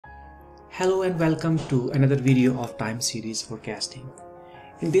Hello and welcome to another video of time series forecasting.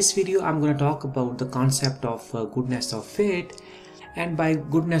 In this video I'm going to talk about the concept of goodness of fit, and by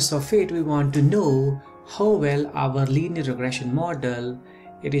goodness of fit we want to know how well our linear regression model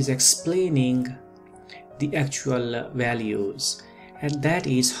is explaining the actual values, and that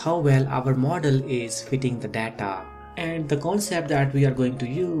is how well our model is fitting the data. And the concept that we are going to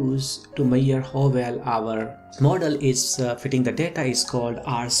use to measure how well our model is fitting the data is called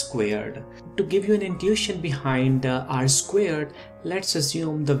R-squared. To give you an intuition behind R-squared, let's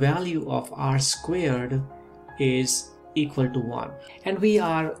assume the value of R-squared is equal to 1. And we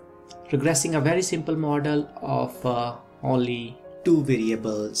are regressing a very simple model of only two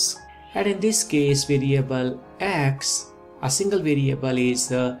variables. And in this case, variable x, a single variable,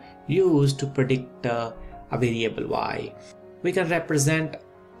 is used to predict a variable y. We can represent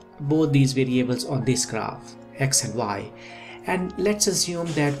both these variables on this graph, x and y. And let's assume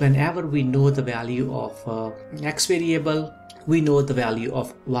that whenever we know the value of x variable, we know the value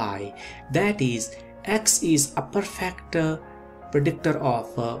of y. That is, x is a perfect predictor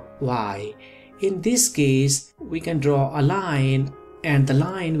of y. In this case, we can draw a line, and the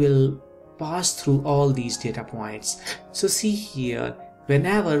line will pass through all these data points. So see here,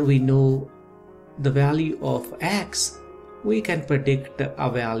 whenever we know the value of x, we can predict a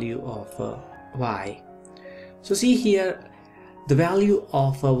value of y. So see here, the value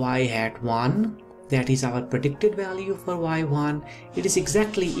of y hat 1, that is our predicted value for y1, it is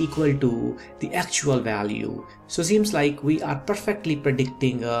exactly equal to the actual value. So seems like we are perfectly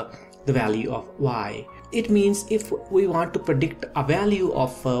predicting the value of y. It means if we want to predict a value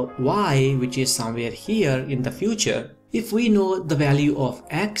of y, which is somewhere here in the future, if we know the value of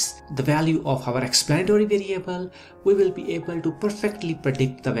x, the value of our explanatory variable, we will be able to perfectly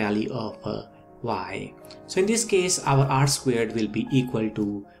predict the value of y. So in this case, our R-squared will be equal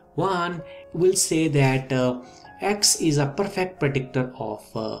to 1. We'll say that x is a perfect predictor of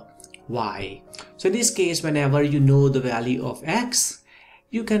y. So in this case, whenever you know the value of x,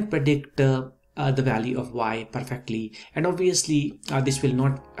 you can predict the value of y perfectly. And obviously, this will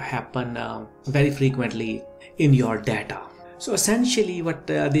not happen very frequently in your data. So essentially what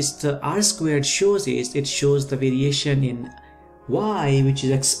this R-squared shows is, it shows the variation in y, which is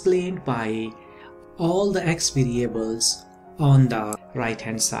explained by all the x variables on the right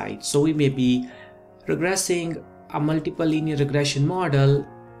hand side. So we may be regressing a multiple linear regression model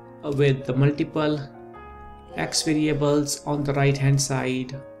with the multiple x variables on the right hand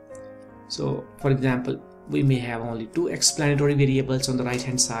side. So for example, we may have only two explanatory variables on the right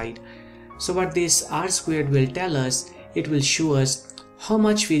hand side. So what this R-squared will tell us, it will show us how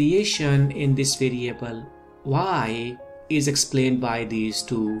much variation in this variable y is explained by these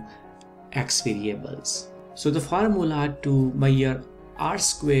two x variables. So the formula to measure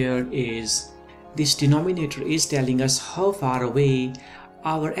R-squared is, this denominator is telling us how far away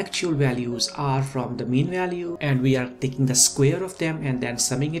our actual values are from the mean value, and we are taking the square of them and then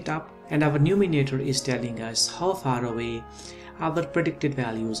summing it up. And our numerator is telling us how far away our predicted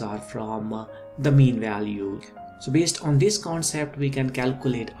values are from the mean value. So based on this concept, we can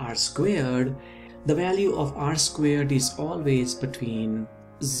calculate R-squared. The value of R-squared is always between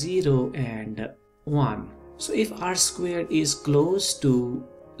 0 and 1. So if R-squared is close to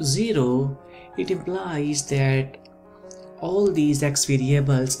 0, it implies that all these x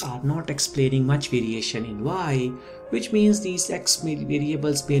variables are not explaining much variation in y, which means these x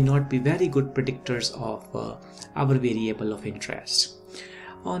variables may not be very good predictors of our variable of interest.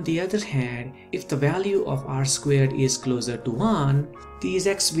 On the other hand, if the value of R-squared is closer to 1, these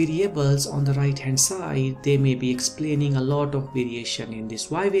x variables on the right hand side, they may be explaining a lot of variation in this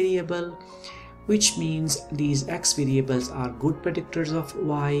y variable, which means these x variables are good predictors of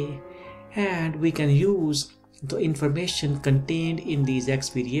y, and we can use the information contained in these x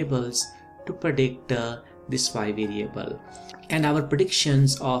variables to predict this y variable. And our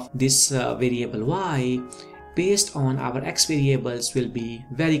predictions of this variable y based on our x variables will be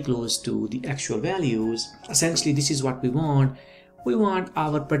very close to the actual values. Essentially, this is what we want. We want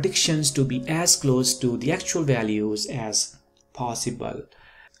our predictions to be as close to the actual values as possible.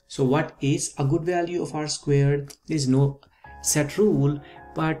 So what is a good value of R-squared? There is no set rule,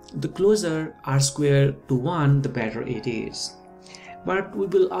 but the closer R-squared to 1, the better it is. But we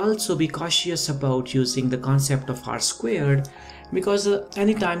will also be cautious about using the concept of R-squared, because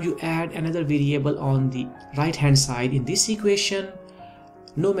anytime you add another variable on the right hand side in this equation,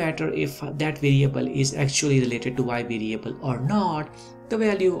 no matter if that variable is actually related to y variable or not, the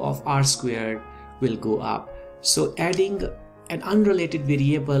value of R-squared will go up. So adding an unrelated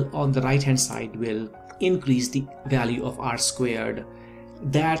variable on the right hand side will increase the value of R-squared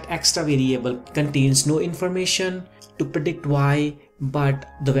that extra variable contains no information to predict y, but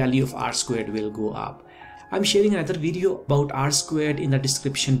the value of r squared will go up. I'm sharing another video about r squared in the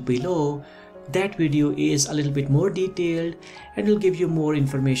description below. That video is a little bit more detailed and will give you more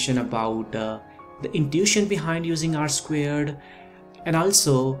information about the intuition behind using r squared and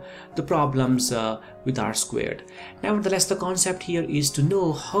also the problems with r squared. Nevertheless, the concept here is to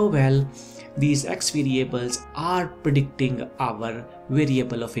know how well these x variables are predicting our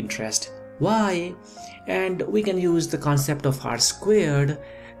variable of interest y, and we can use the concept of r squared,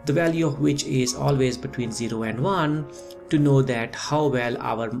 the value of which is always between 0 and 1, to know that how well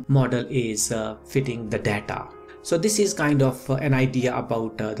our model is fitting the data. So this is kind of an idea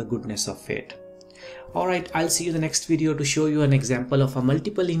about the goodness of fit. Alright, I'll see you in the next video to show you an example of a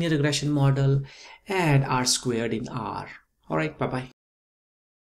multiple linear regression model and r squared in R. Alright, bye bye.